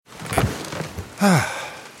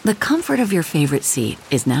The comfort of your favorite seat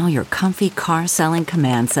is now your comfy car selling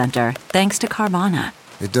command center, thanks to Carvana.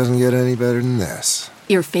 It doesn't get any better than this.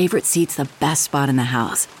 Your favorite seat's the best spot in the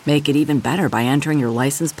house. Make it even better by entering your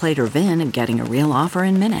license plate or VIN and getting a real offer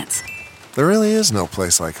in minutes. There really is no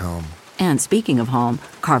place like home. And speaking of home,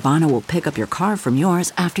 Carvana will pick up your car from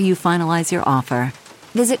yours after you finalize your offer.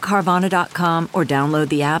 Visit Carvana.com or download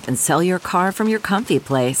the app and sell your car from your comfy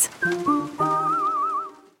place.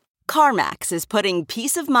 CarMax is putting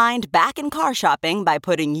peace of mind back in car shopping by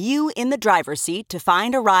putting you in the driver's seat to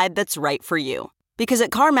find a ride that's right for you. Because at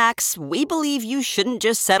CarMax, we believe you shouldn't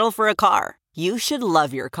just settle for a car. You should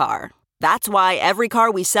love your car. That's why every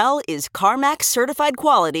car we sell is CarMax certified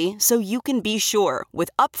quality, so you can be sure with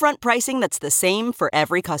upfront pricing that's the same for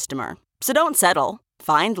every customer. So don't settle.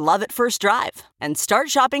 Find love at first drive and start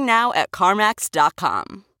shopping now at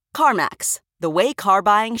CarMax.com. CarMax, the way car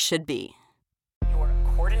buying should be. Your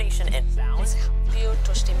coordination and balance. You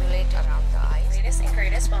to stimulate around the eyes. Latest and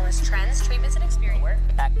greatest wellness trends, treatments, and experience.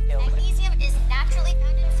 Magnesium is naturally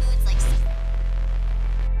found in foods like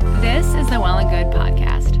This is the Well and Good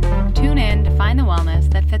podcast. Tune in to find the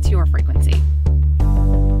wellness that fits your frequency.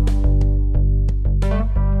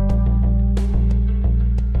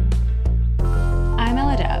 I'm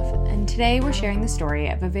Ella Dove, and today we're sharing the story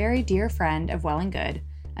of a very dear friend of Well and Good,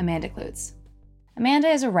 Amanda Kloots. Amanda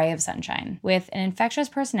is a ray of sunshine with an infectious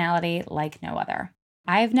personality like no other.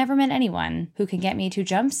 I've never met anyone who can get me to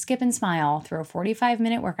jump, skip, and smile through a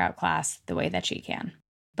 45-minute workout class the way that she can.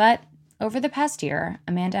 But over the past year,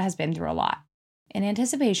 Amanda has been through a lot. In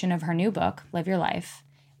anticipation of her new book, Live Your Life,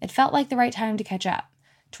 it felt like the right time to catch up,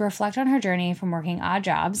 to reflect on her journey from working odd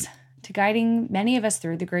jobs to guiding many of us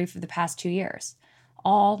through the grief of the past 2 years,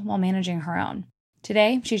 all while managing her own.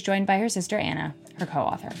 Today, she's joined by her sister Anna, her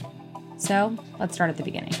co-author. So, let's start at the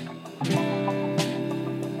beginning.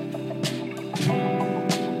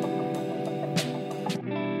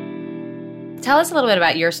 Tell us a little bit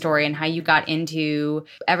about your story and how you got into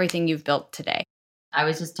everything you've built today. I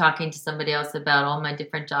was just talking to somebody else about all my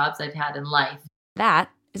different jobs I've had in life.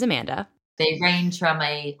 That is Amanda. They range from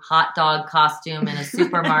a hot dog costume in a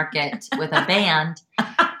supermarket with a band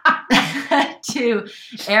to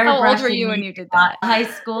airbrushing. How old were you when you did that? High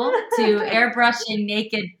school, to airbrushing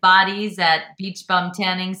naked bodies at Beach Bum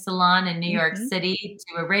Tanning Salon in New York City,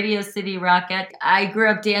 to a Radio City Rocket. I grew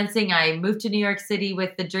up dancing. I moved to New York City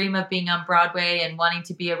with the dream of being on Broadway and wanting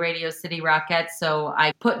to be a Radio City Rocket. So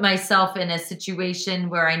I put myself in a situation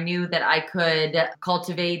where I knew that I could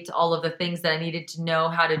cultivate all of the things that I needed to know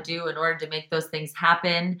how to do in order to make those things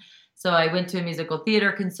happen. So I went to a musical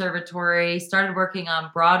theater conservatory, started working on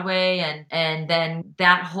Broadway, and then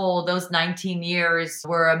those 19 years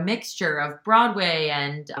were a mixture of Broadway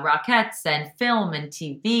and Rockettes and film and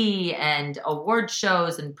TV and award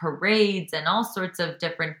shows and parades and all sorts of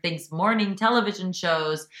different things, morning television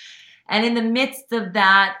shows. And in the midst of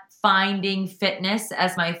that, finding fitness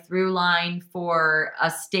as my through line for a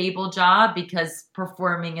stable job, because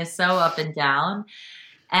performing is so up and down.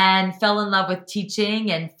 And fell in love with teaching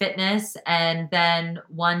and fitness. And then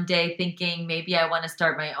one day thinking maybe I want to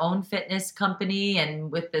start my own fitness company, and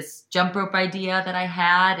with this jump rope idea that I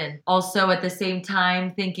had. And also at the same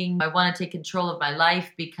time thinking I want to take control of my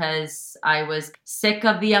life because I was sick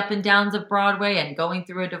of the up and downs of Broadway and going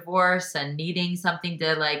through a divorce and needing something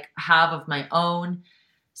to have of my own.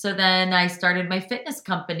 So then I started my fitness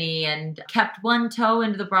company and kept one toe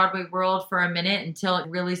into the Broadway world for a minute until it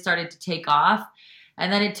really started to take off.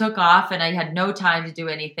 And then it took off and I had no time to do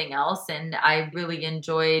anything else. And I really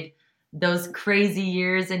enjoyed those crazy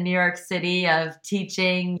years in New York City of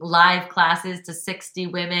teaching live classes to 60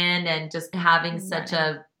 women and just having such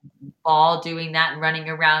a ball doing that and running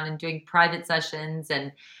around and doing private sessions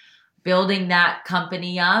and building that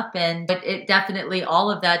company up. And it definitely, all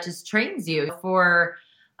of that just trains you for,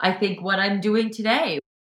 I think, what I'm doing today.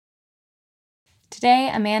 Today,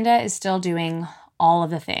 Amanda is still doing all of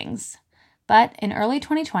the things. But in early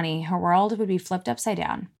 2020, her world would be flipped upside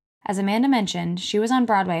down. As Amanda mentioned, she was on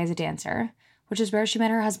Broadway as a dancer, which is where she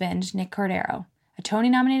met her husband, Nick Cordero, a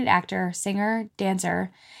Tony-nominated actor, singer,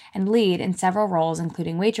 dancer, and lead in several roles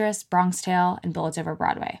including Waitress, Bronx Tale, and Bullets Over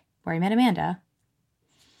Broadway, where he met Amanda.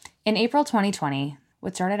 In April 2020,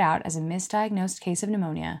 what started out as a misdiagnosed case of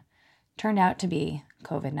pneumonia turned out to be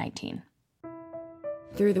COVID-19.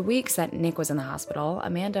 Through the weeks that Nick was in the hospital,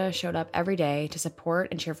 Amanda showed up every day to support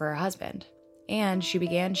and cheer for her husband. And she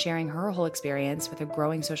began sharing her whole experience with a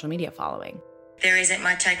growing social media following. There isn't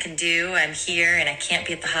much I can do. I'm here and I can't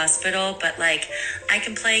be at the hospital, but I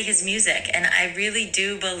can play his music. And I really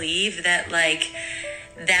do believe that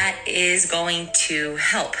that is going to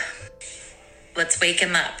help. Let's wake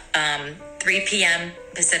him up. 3 p.m.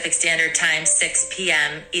 Pacific Standard Time, 6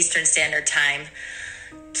 p.m. Eastern Standard Time.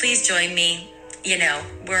 Please join me. You know,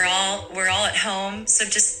 we're all at home, so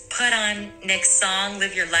just put on Nick's song,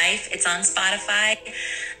 Live Your Life. It's on Spotify.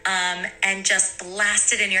 And just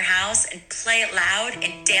blast it in your house and play it loud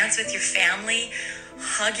and dance with your family.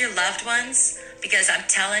 Hug your loved ones, because I'm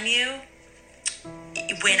telling you,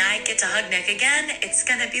 when I get to hug Nick again, it's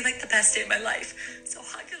going to be like the best day of my life. So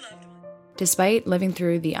hug your loved ones. Despite living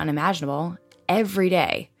through the unimaginable, every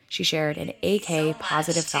day she shared an AK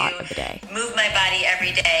positive thought of the day. Move my body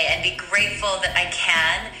every day and be grateful that I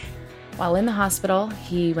can. While in the hospital,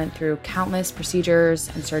 he went through countless procedures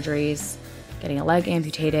and surgeries, getting a leg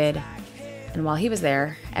amputated. And while he was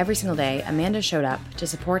there, every single day, Amanda showed up to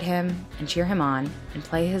support him and cheer him on and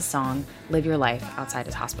play his song, Live Your Life, outside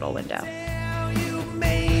his hospital window.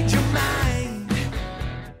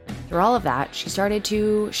 Through all of that, she started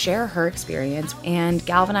to share her experience and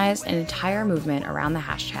galvanized an entire movement around the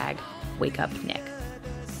hashtag #WakeUpNick.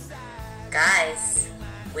 Guys,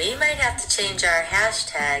 we might have to change our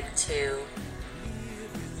hashtag to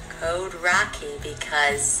Code Rocky,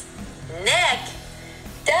 because Nick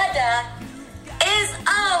Dada is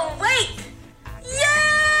awake!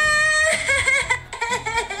 Yay!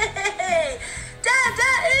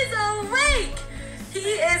 Dada is awake! He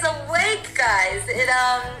is awake, guys. It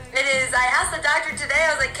is. I asked the doctor today,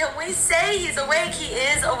 I was like, can we say he's awake? He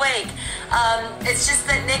is awake. It's just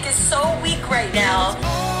that Nick is so weak right now.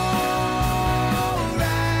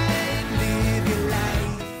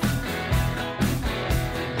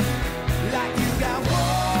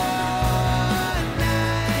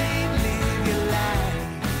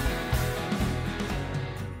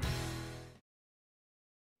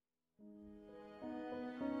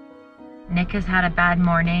 Nick has had a bad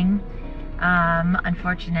morning.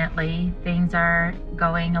 Unfortunately, things are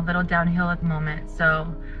going a little downhill at the moment.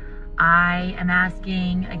 So I am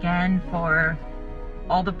asking again for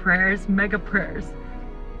all the prayers, mega prayers,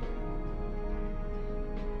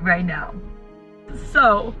 right now.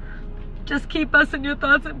 So just keep us in your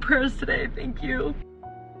thoughts and prayers today. Thank you.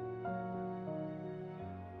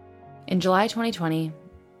 In July 2020,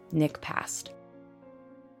 Nick passed.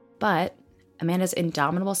 But Amanda's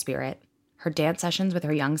indomitable spirit, her dance sessions with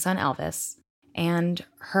her young son Elvis, and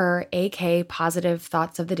her AK positive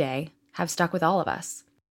thoughts of the day have stuck with all of us.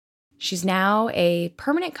 She's now a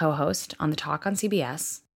permanent co-host on The Talk on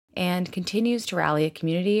CBS and continues to rally a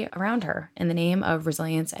community around her in the name of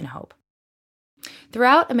resilience and hope.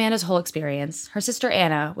 Throughout Amanda's whole experience, her sister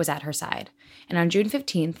Anna was at her side, and on June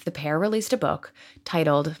 15th, the pair released a book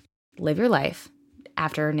titled Live Your Life,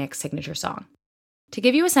 after Nick's signature song. To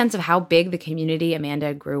give you a sense of how big the community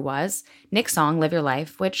Amanda grew was, Nick's song, Live Your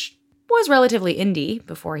Life, which was relatively indie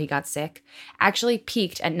before he got sick, actually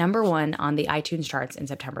peaked at #1 on the iTunes charts in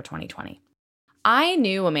September 2020. I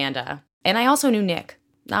knew Amanda, and I also knew Nick.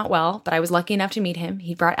 Not well, but I was lucky enough to meet him.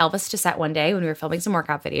 He brought Elvis to set one day when we were filming some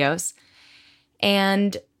workout videos.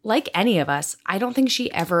 And like any of us, I don't think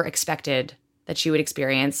she ever expected that she would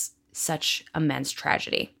experience such immense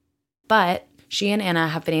tragedy. But she and Anna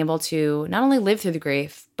have been able to not only live through the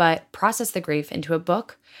grief, but process the grief into a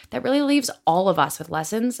book that really leaves all of us with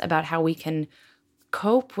lessons about how we can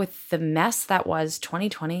cope with the mess that was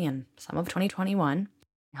 2020 and some of 2021,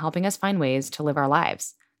 helping us find ways to live our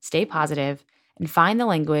lives, stay positive, and find the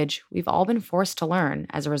language we've all been forced to learn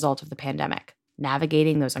as a result of the pandemic,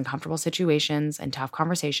 navigating those uncomfortable situations and tough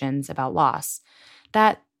conversations about loss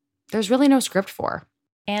that there's really no script for.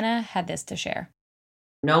 Anna had this to share.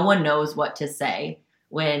 No one knows what to say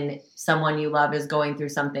when someone you love is going through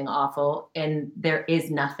something awful, and there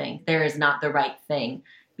is nothing. There is not the right thing,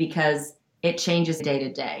 because it changes day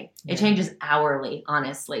to day. It changes hourly,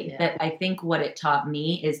 honestly. But I think what it taught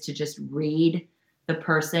me is to just read the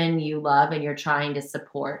person you love and you're trying to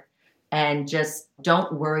support, and just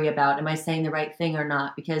don't worry about, am I saying the right thing or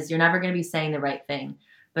not? Because you're never going to be saying the right thing.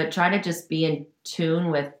 But try to just be in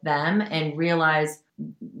tune with them and realize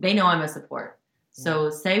they know I'm a support. So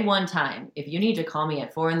say one time, if you need to call me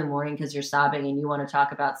at 4 a.m. because you're sobbing and you want to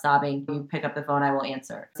talk about sobbing, you pick up the phone, I will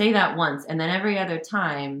answer. Say that once. And then every other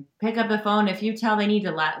time, pick up the phone. If you tell they need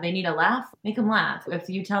to laugh, make them laugh. If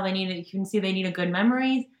you tell you can see they need a good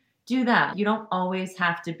memory, do that. You don't always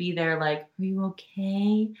have to be there like, are you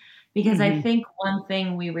okay? Because I think one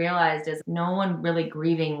thing we realized is no one really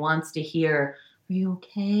grieving wants to hear, are you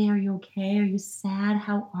okay? Are you okay? Are you sad?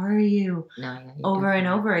 How are you? No, over and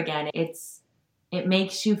over again. It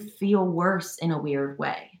makes you feel worse in a weird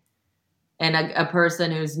way. And a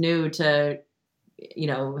person who's new to,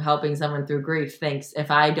 helping someone through grief thinks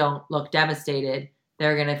if I don't look devastated,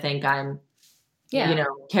 they're going to think I'm Yeah.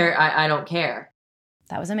 Care. I don't care.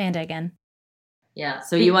 That was Amanda again. Yeah.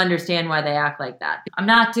 So you understand why they act like that. I'm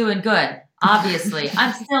not doing good. Obviously,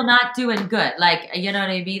 I'm still not doing good. Like, you know what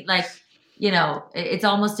I mean? Like, it's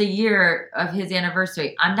almost a year of his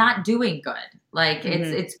anniversary. I'm not doing good. Like,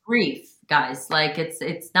 it's grief, guys. Like,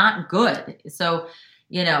 it's not good. So,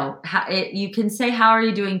 you can say, how are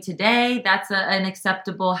you doing today? That's an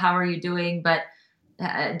acceptable, how are you doing? But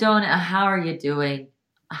don't, how are you doing?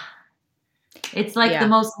 It's like the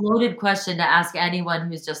most loaded question to ask anyone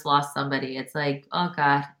who's just lost somebody. It's like, oh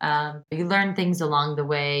God, you learn things along the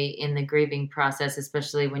way in the grieving process,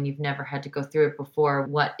 especially when you've never had to go through it before,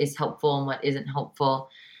 what is helpful and what isn't helpful.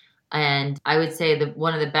 And I would say that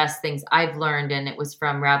one of the best things I've learned, and it was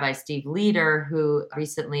from Rabbi Steve Leder, who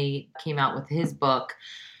recently came out with his book,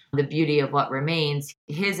 The Beauty of What Remains.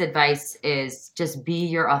 His advice is just be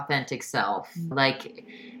your authentic self. Like,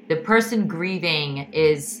 the person grieving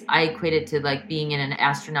I equate it to like being in an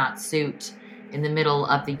astronaut suit in the middle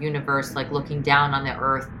of the universe, like looking down on the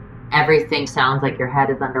earth. Everything sounds like your head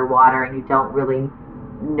is underwater and you don't really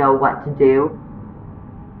know what to do.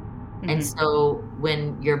 Mm-hmm. And so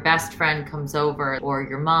when your best friend comes over, or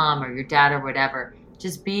your mom or your dad or whatever,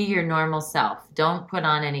 just be your normal self. Don't put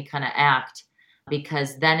on any kind of act,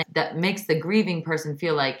 because then that makes the grieving person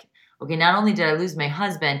feel like, okay, not only did I lose my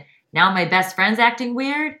husband, now my best friend's acting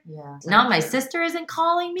weird. Yeah. Now my sister isn't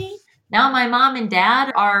calling me. Now my mom and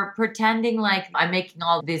dad are pretending like I'm making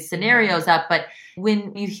all these scenarios up. But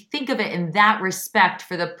when you think of it in that respect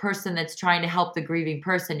for the person that's trying to help the grieving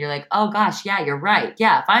person, you're like, oh gosh, yeah, you're right.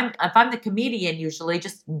 Yeah, if I'm the comedian, usually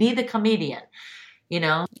just be the comedian,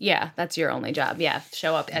 Yeah, that's your only job. Yeah,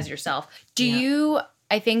 show up as yourself.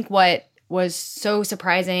 I think what was so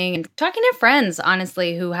surprising, and talking to friends,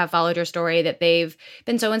 honestly, who have followed your story, that they've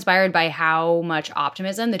been so inspired by how much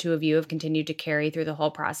optimism the two of you have continued to carry through the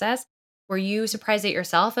whole process. Were you surprised at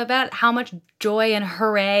yourself about how much joy and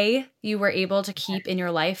hooray you were able to keep in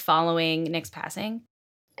your life following Nick's passing?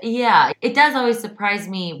 Yeah, it does always surprise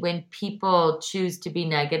me when people choose to be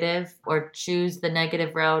negative, or choose the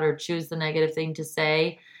negative route, or choose the negative thing to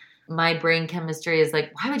say. My brain chemistry is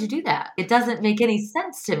like, why would you do that? It doesn't make any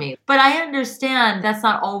sense to me. But I understand that's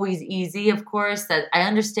not always easy, of course. That I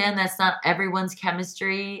understand that's not everyone's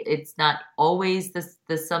chemistry. It's not always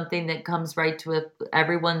the something that comes right to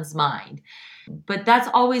everyone's mind. But that's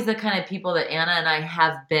always the kind of people that Anna and I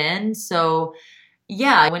have been. So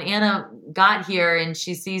yeah, when Anna got here and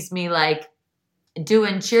she sees me like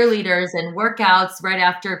doing cheerleaders and workouts right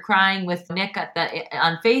after crying with Nick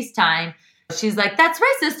on FaceTime, she's like, that's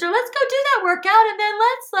right, sister, let's go do that workout, and then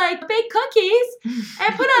let's like bake cookies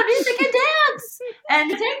and put on music and dance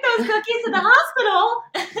and take those cookies to the hospital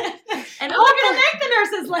and hopefully make the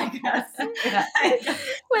nurses like us.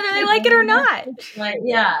 Whether they like it or not. Like,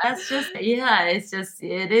 yeah,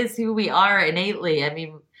 it is who we are innately. I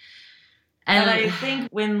mean, and I think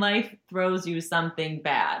when life throws you something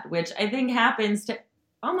bad, which I think happens to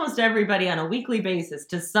almost everybody on a weekly basis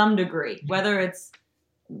to some degree, whether it's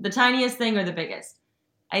the tiniest thing or the biggest,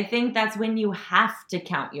 I think that's when you have to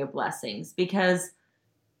count your blessings, because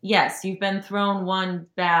yes, you've been thrown one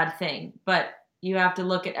bad thing, but you have to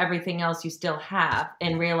look at everything else you still have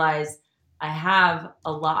and realize I have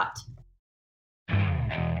a lot.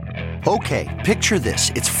 Okay, picture this.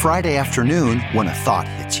 It's Friday afternoon when a thought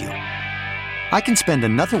hits you. I can spend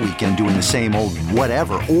another weekend doing the same old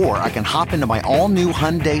whatever, or I can hop into my all-new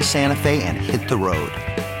Hyundai Santa Fe and hit the road.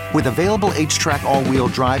 With available H-Track all-wheel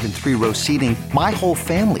drive and 3-row seating, my whole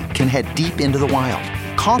family can head deep into the wild.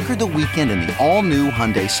 Conquer the weekend in the all-new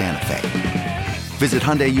Hyundai Santa Fe. Visit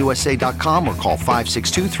HyundaiUSA.com or call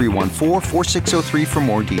 562-314-4603 for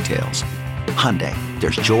more details. Hyundai,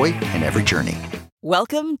 there's joy in every journey.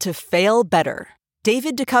 Welcome to Fail Better,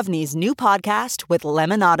 David Duchovny's new podcast with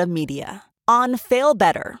Lemonada Media. On Fail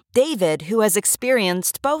Better, David, who has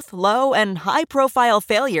experienced both low and high-profile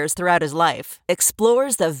failures throughout his life,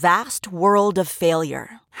 explores the vast world of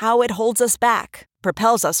failure, how it holds us back,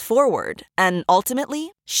 propels us forward, and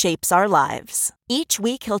ultimately shapes our lives. Each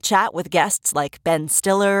week he'll chat with guests like Ben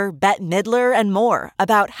Stiller, Bette Midler, and more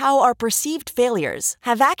about how our perceived failures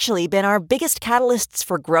have actually been our biggest catalysts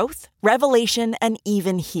for growth, revelation, and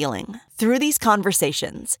even healing. Through these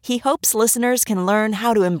conversations, he hopes listeners can learn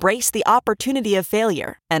how to embrace the opportunity of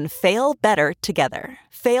failure and fail better together.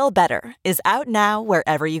 Fail Better is out now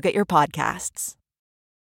wherever you get your podcasts.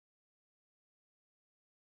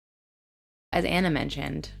 As Anna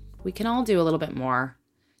mentioned, we can all do a little bit more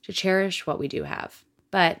to cherish what we do have.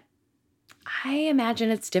 But I imagine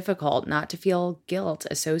it's difficult not to feel guilt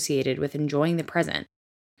associated with enjoying the present.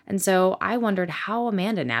 And so I wondered how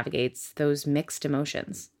Amanda navigates those mixed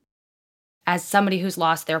emotions. as somebody who's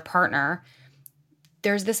lost their partner,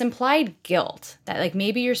 there's this implied guilt that like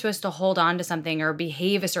maybe you're supposed to hold on to something or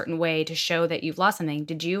behave a certain way to show that you've lost something.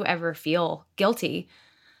 Did you ever feel guilty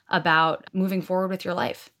about moving forward with your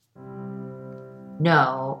life?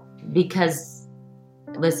 No, because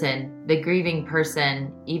listen, the grieving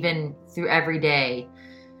person, even through every day,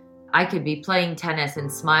 I could be playing tennis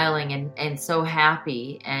and smiling and so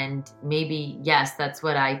happy. And maybe, yes, that's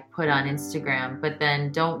what I put on Instagram. But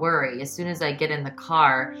then don't worry. As soon as I get in the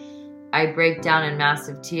car, I break down in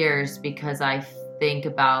massive tears because I think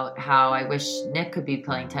about how I wish Nick could be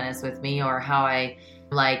playing tennis with me, or how I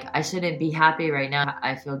shouldn't be happy right now.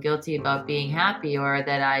 I feel guilty about being happy, or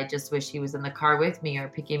that I just wish he was in the car with me or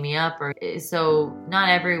picking me up. Or so not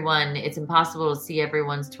everyone, it's impossible to see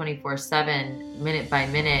everyone's 24/7, minute by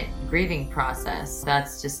minute grieving process.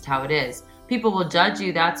 That's just how it is. People will judge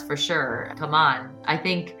you, that's for sure. Come on. I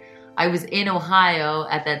think I was in Ohio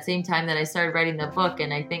at that same time that I started writing the book.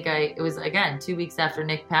 And I think it was, again, 2 weeks after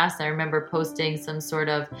Nick passed. I remember posting some sort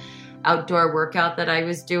of outdoor workout that I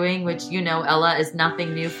was doing, which, you know, Ella, is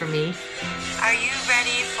nothing new for me. Are you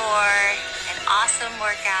ready for an awesome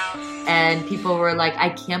workout? And people were like, I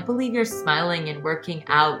can't believe you're smiling and working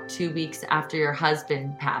out 2 weeks after your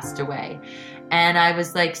husband passed away. And I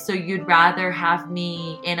was like, so you'd rather have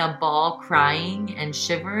me in a ball crying and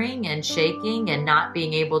shivering and shaking and not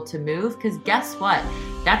being able to move? Because guess what?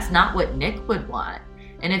 That's not what Nick would want.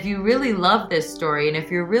 And if you really love this story, and if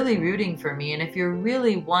you're really rooting for me, and if you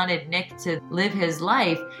really wanted Nick to live his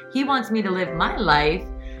life, he wants me to live my life.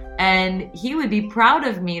 And he would be proud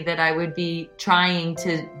of me that I would be trying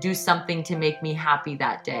to do something to make me happy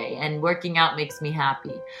that day. And working out makes me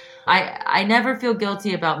happy. I never feel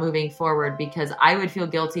guilty about moving forward, because I would feel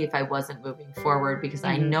guilty if I wasn't moving forward, because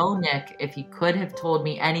I know Nick, if he could have told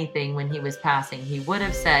me anything when he was passing, he would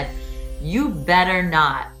have said, you better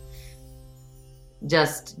not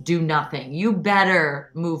just do nothing. You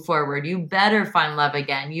better move forward. You better find love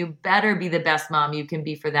again. You better be the best mom you can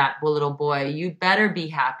be for that little boy. You better be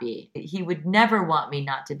happy. He would never want me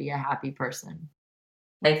not to be a happy person.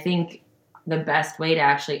 I think the best way to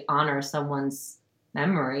actually honor someone's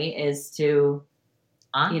memory is to,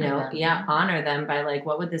 honor them by like,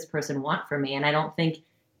 what would this person want from me? And I don't think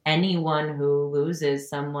anyone who loses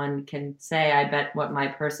someone can say, I bet what my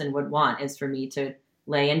person would want is for me to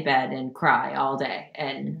lay in bed and cry all day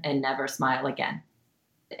and never smile again.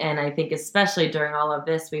 And I think especially during all of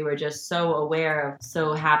this, we were just so aware of,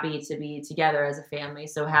 so happy to be together as a family,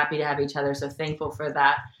 so happy to have each other, so thankful for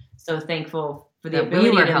that, so thankful for the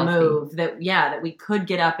ability to move, that we could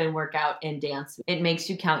get up and work out and dance. It makes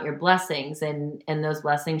you count your blessings, and those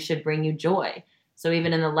blessings should bring you joy. So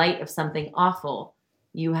even in the light of something awful,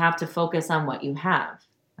 you have to focus on what you have.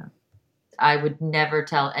 I would never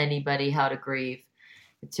tell anybody how to grieve.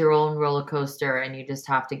 It's your own roller coaster, and you just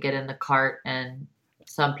have to get in the cart. And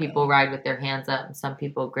some people ride with their hands up, and some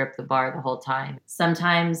people grip the bar the whole time.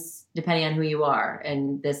 Sometimes, depending on who you are,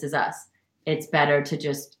 and this is us, it's better to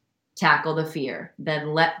just tackle the fear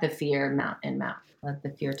than let the fear mount and mount. Let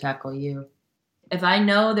the fear tackle you. If I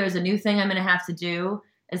know there's a new thing I'm going to have to do,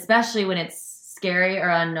 especially when it's scary or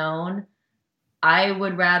unknown, I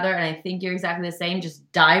would rather, and I think you're exactly the same,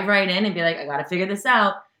 just dive right in and be like, I got to figure this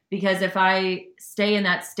out. Because if I stay in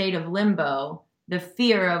that state of limbo, the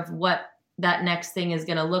fear of what that next thing is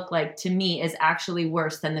going to look like to me is actually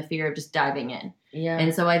worse than the fear of just diving in. Yeah.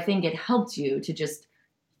 And so I think it helped you to just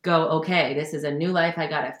go, okay, this is a new life. I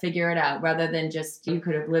got to figure it out, rather than just, you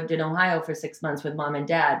could have lived in Ohio for 6 months with mom and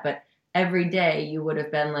dad, but every day you would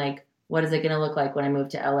have been like, what is it going to look like when I move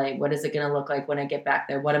to LA? What is it going to look like when I get back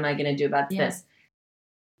there? What am I going to do about this?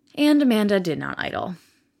 And Amanda did not idle.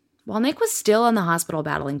 While Nick was still in the hospital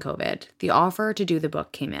battling COVID, the offer to do the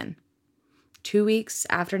book came in. 2 weeks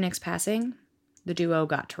after Nick's passing, the duo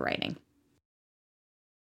got to writing.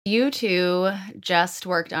 You two just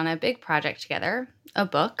worked on a big project together, a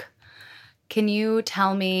book. Can you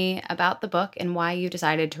tell me about the book and why you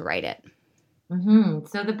decided to write it?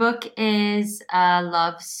 So the book is a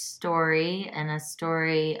love story, and a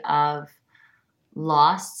story of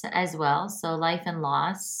loss as well. So life and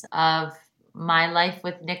loss of my life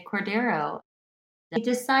with Nick Cordero. We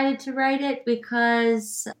decided to write it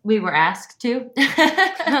because we were asked to,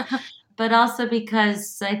 but also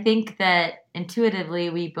because I think that intuitively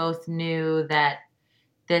we both knew that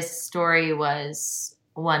this story was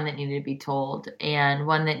one that needed to be told, and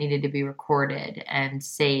one that needed to be recorded and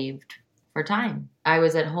saved for time. I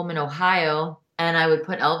was at home in Ohio, and I would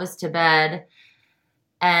put Elvis to bed,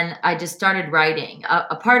 and I just started writing.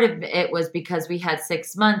 A part of it was because we had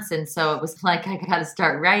 6 months, and so it was like, I got to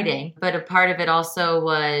start writing. But a part of it also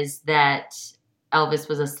was that Elvis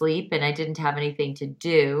was asleep and I didn't have anything to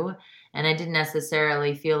do. And I didn't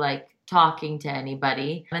necessarily feel like talking to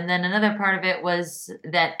anybody. And then another part of it was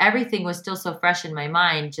that everything was still so fresh in my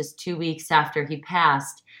mind just 2 weeks after he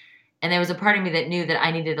passed. And there was a part of me that knew that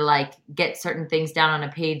I needed to like get certain things down on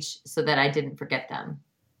a page so that I didn't forget them.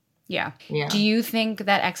 Yeah. Yeah. Do you think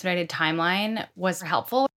that expedited timeline was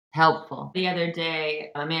helpful? Helpful. The other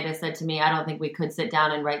day, Amanda said to me, I don't think we could sit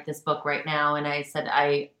down and write this book right now. And I said,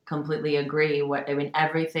 I completely agree.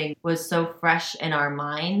 Everything was so fresh in our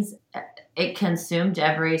minds. It consumed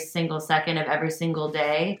every single second of every single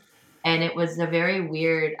day. And it was a very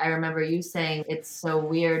weird, I remember you saying it's so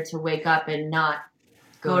weird to wake up and not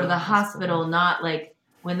go to the hospital, not like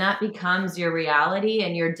when that becomes your reality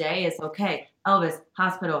and your day is okay, Elvis,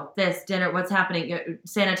 hospital, this, dinner, what's happening,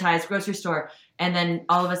 sanitize, grocery store. And then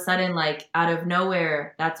all of a sudden, like out of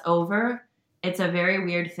nowhere, that's over. It's a very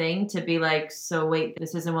weird thing to be like, so wait,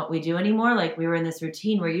 this isn't what we do anymore. Like we were in this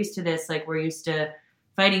routine. We're used to this. Like we're used to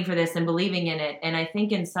fighting for this and believing in it. And I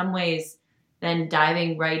think in some ways, then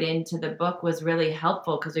diving right into the book was really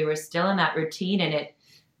helpful because we were still in that routine. And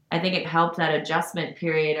I think it helped that adjustment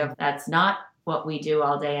period of that's not what we do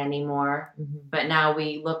all day anymore. Mm-hmm. But now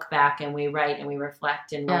we look back and we write and we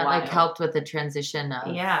reflect and it like helped with the transition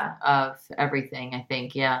of everything, I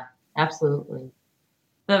think. Yeah, absolutely.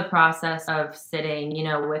 The process of sitting,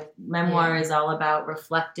 with memoir is all about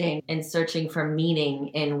reflecting and searching for meaning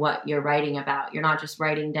in what you're writing about. You're not just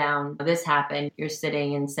writing down this happened. You're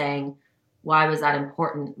sitting and saying, why was that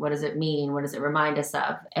important? What does it mean? What does it remind us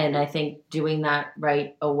of? And I think doing that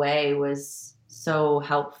right away was so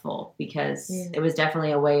helpful because it was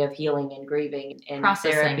definitely a way of healing and grieving and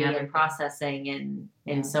therapy and processing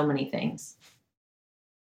and so many things.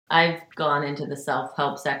 I've gone into the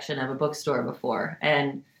self-help section of a bookstore before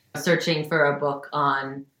and searching for a book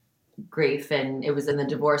on grief, and it was in the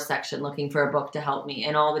divorce section looking for a book to help me,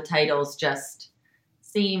 and all the titles just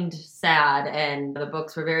seemed sad and the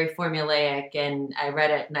books were very formulaic, and I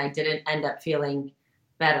read it and I didn't end up feeling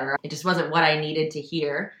better. It just wasn't what I needed to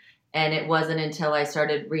hear. And it wasn't until I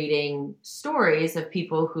started reading stories of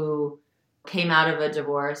people who came out of a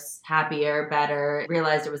divorce happier, better,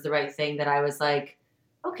 realized it was the right thing, that I was like,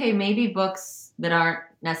 okay, maybe books that aren't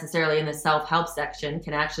necessarily in the self-help section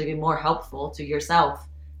can actually be more helpful to yourself,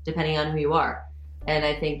 depending on who you are. And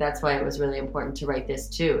I think that's why it was really important to write this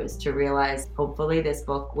too, is to realize hopefully this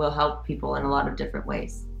book will help people in a lot of different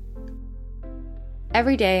ways.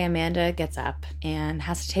 Every day, Amanda gets up and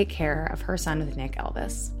has to take care of her son with Nick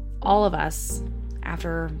Elvis. All of us,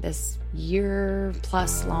 after this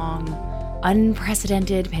year-plus long,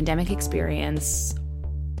 unprecedented pandemic experience,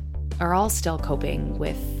 are all still coping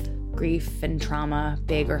with grief and trauma,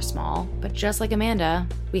 big or small. But just like Amanda,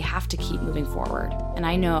 we have to keep moving forward. And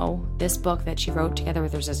I know this book that she wrote together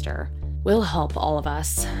with her sister will help all of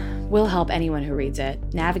us, will help anyone who reads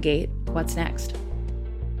it navigate what's next.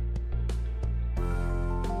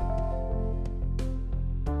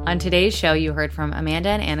 On today's show, you heard from Amanda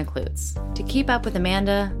and Anna Kloots. To keep up with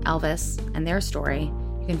Amanda, Elvis, and their story,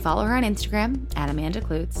 you can follow her on Instagram at Amanda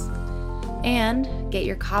Kloots and get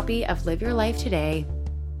your copy of Live Your Life Today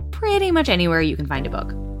pretty much anywhere you can find a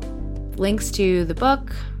book. Links to the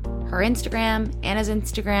book, her Instagram, Anna's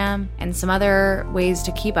Instagram, and some other ways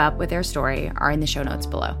to keep up with their story are in the show notes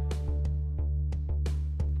below.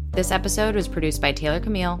 This episode was produced by Taylor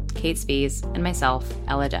Camille, Kate Spies, and myself,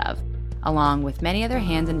 Ella Dove, along with many other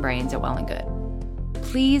hands and brains at Well and Good.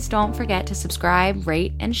 Please don't forget to subscribe,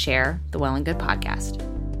 rate, and share the Well and Good podcast.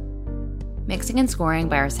 Mixing and scoring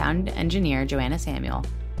by our sound engineer, Joanna Samuel,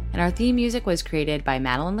 and our theme music was created by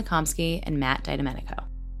Madeline Lekomsky and Matt DiDomenico.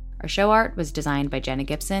 Our show art was designed by Jenna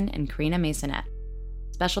Gibson and Karina Masonette.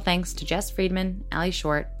 Special thanks to Jess Friedman, Allie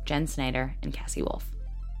Short, Jen Snyder, and Cassie Wolf.